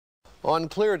On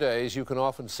clear days, you can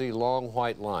often see long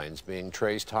white lines being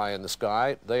traced high in the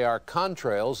sky. They are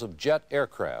contrails of jet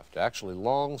aircraft, actually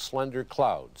long, slender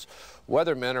clouds.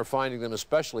 Weathermen are finding them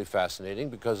especially fascinating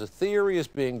because a theory is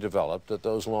being developed that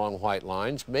those long white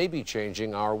lines may be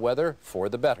changing our weather for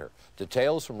the better.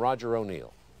 Details from Roger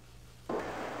O'Neill.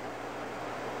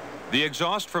 The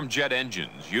exhaust from jet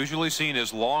engines, usually seen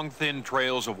as long, thin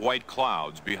trails of white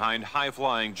clouds behind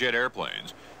high-flying jet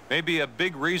airplanes, may be a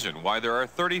big reason why there are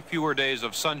 30 fewer days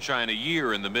of sunshine a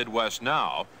year in the Midwest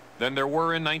now than there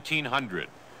were in 1900.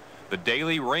 The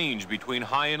daily range between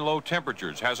high and low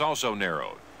temperatures has also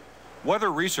narrowed.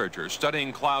 Weather researchers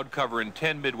studying cloud cover in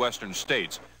 10 Midwestern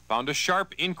states found a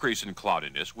sharp increase in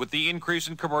cloudiness with the increase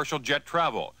in commercial jet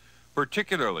travel.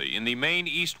 Particularly in the main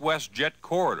east-west jet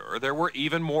corridor, there were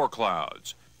even more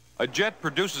clouds. A jet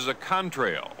produces a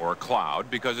contrail, or a cloud,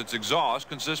 because its exhaust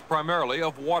consists primarily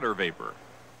of water vapor.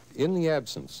 In the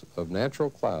absence of natural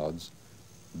clouds,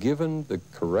 given the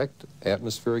correct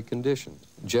atmospheric conditions,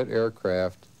 jet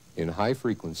aircraft in high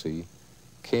frequency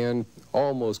can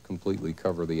almost completely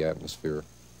cover the atmosphere,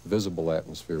 visible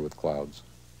atmosphere, with clouds.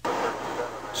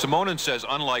 Simonin says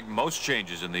unlike most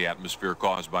changes in the atmosphere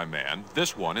caused by man,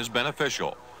 this one is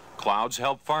beneficial. Clouds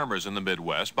help farmers in the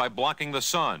Midwest by blocking the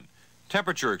sun.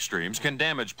 Temperature extremes can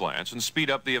damage plants and speed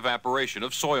up the evaporation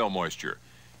of soil moisture.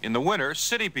 In the winter,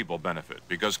 city people benefit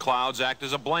because clouds act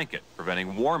as a blanket,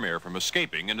 preventing warm air from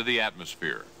escaping into the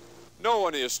atmosphere. No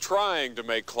one is trying to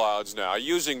make clouds now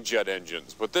using jet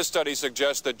engines, but this study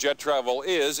suggests that jet travel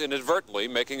is inadvertently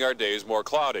making our days more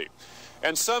cloudy.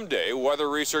 And someday, weather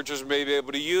researchers may be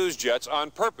able to use jets on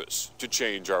purpose to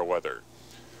change our weather.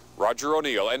 Roger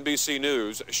O'Neill, NBC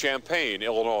News, Champaign,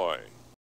 Illinois.